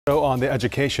So on the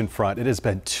education front, it has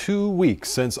been 2 weeks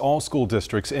since all school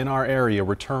districts in our area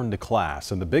returned to class,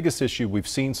 and the biggest issue we've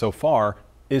seen so far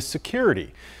is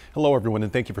security. Hello everyone,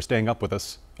 and thank you for staying up with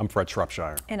us. I'm Fred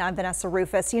Shropshire. And I'm Vanessa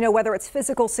Rufus. You know, whether it's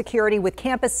physical security with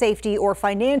campus safety or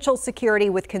financial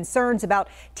security with concerns about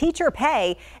teacher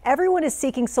pay, everyone is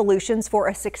seeking solutions for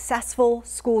a successful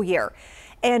school year.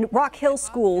 And Rock Hill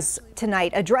schools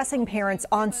tonight addressing parents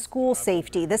on school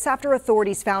safety. This after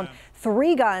authorities found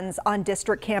 3 guns on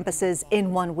district campuses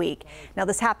in 1 week. Now,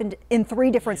 this happened in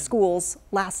 3 different schools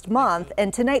last month,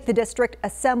 and tonight the district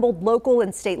assembled local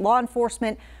and state law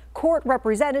enforcement, court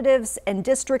representatives, and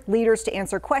district leaders to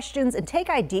answer questions and take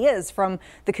ideas from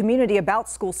the community about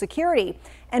school security.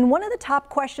 And one of the top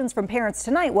questions from parents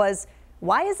tonight was,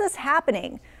 why is this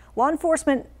happening? Law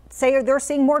enforcement say they're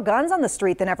seeing more guns on the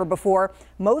street than ever before.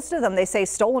 Most of them, they say,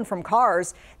 stolen from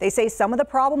cars. They say some of the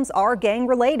problems are gang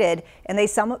related, and they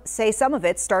say some of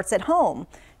it starts at home.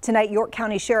 Tonight, York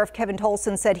County Sheriff Kevin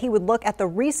Tolson said he would look at the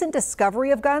recent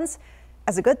discovery of guns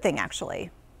as a good thing,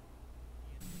 actually.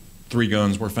 3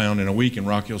 guns were found in a week in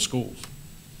Rock Hill schools.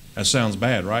 That sounds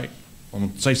bad, right? I'm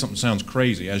going to say something that sounds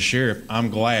crazy. As sheriff, I'm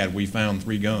glad we found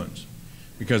 3 guns,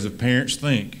 because if parents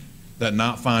think that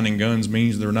not finding guns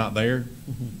means they're not there,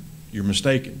 you're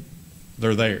mistaken.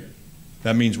 They're there.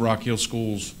 That means Rock Hill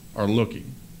schools are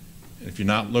looking. If you're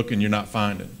not looking, you're not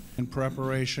finding. In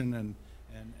preparation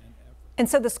And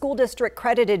so the school district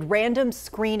credited random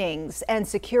screenings and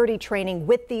security training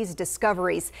with these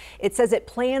discoveries. It says it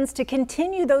plans to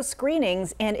continue those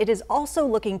screenings, and it is also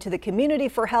looking to the community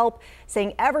for help,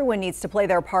 saying everyone needs to play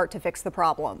their part to fix the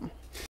problem.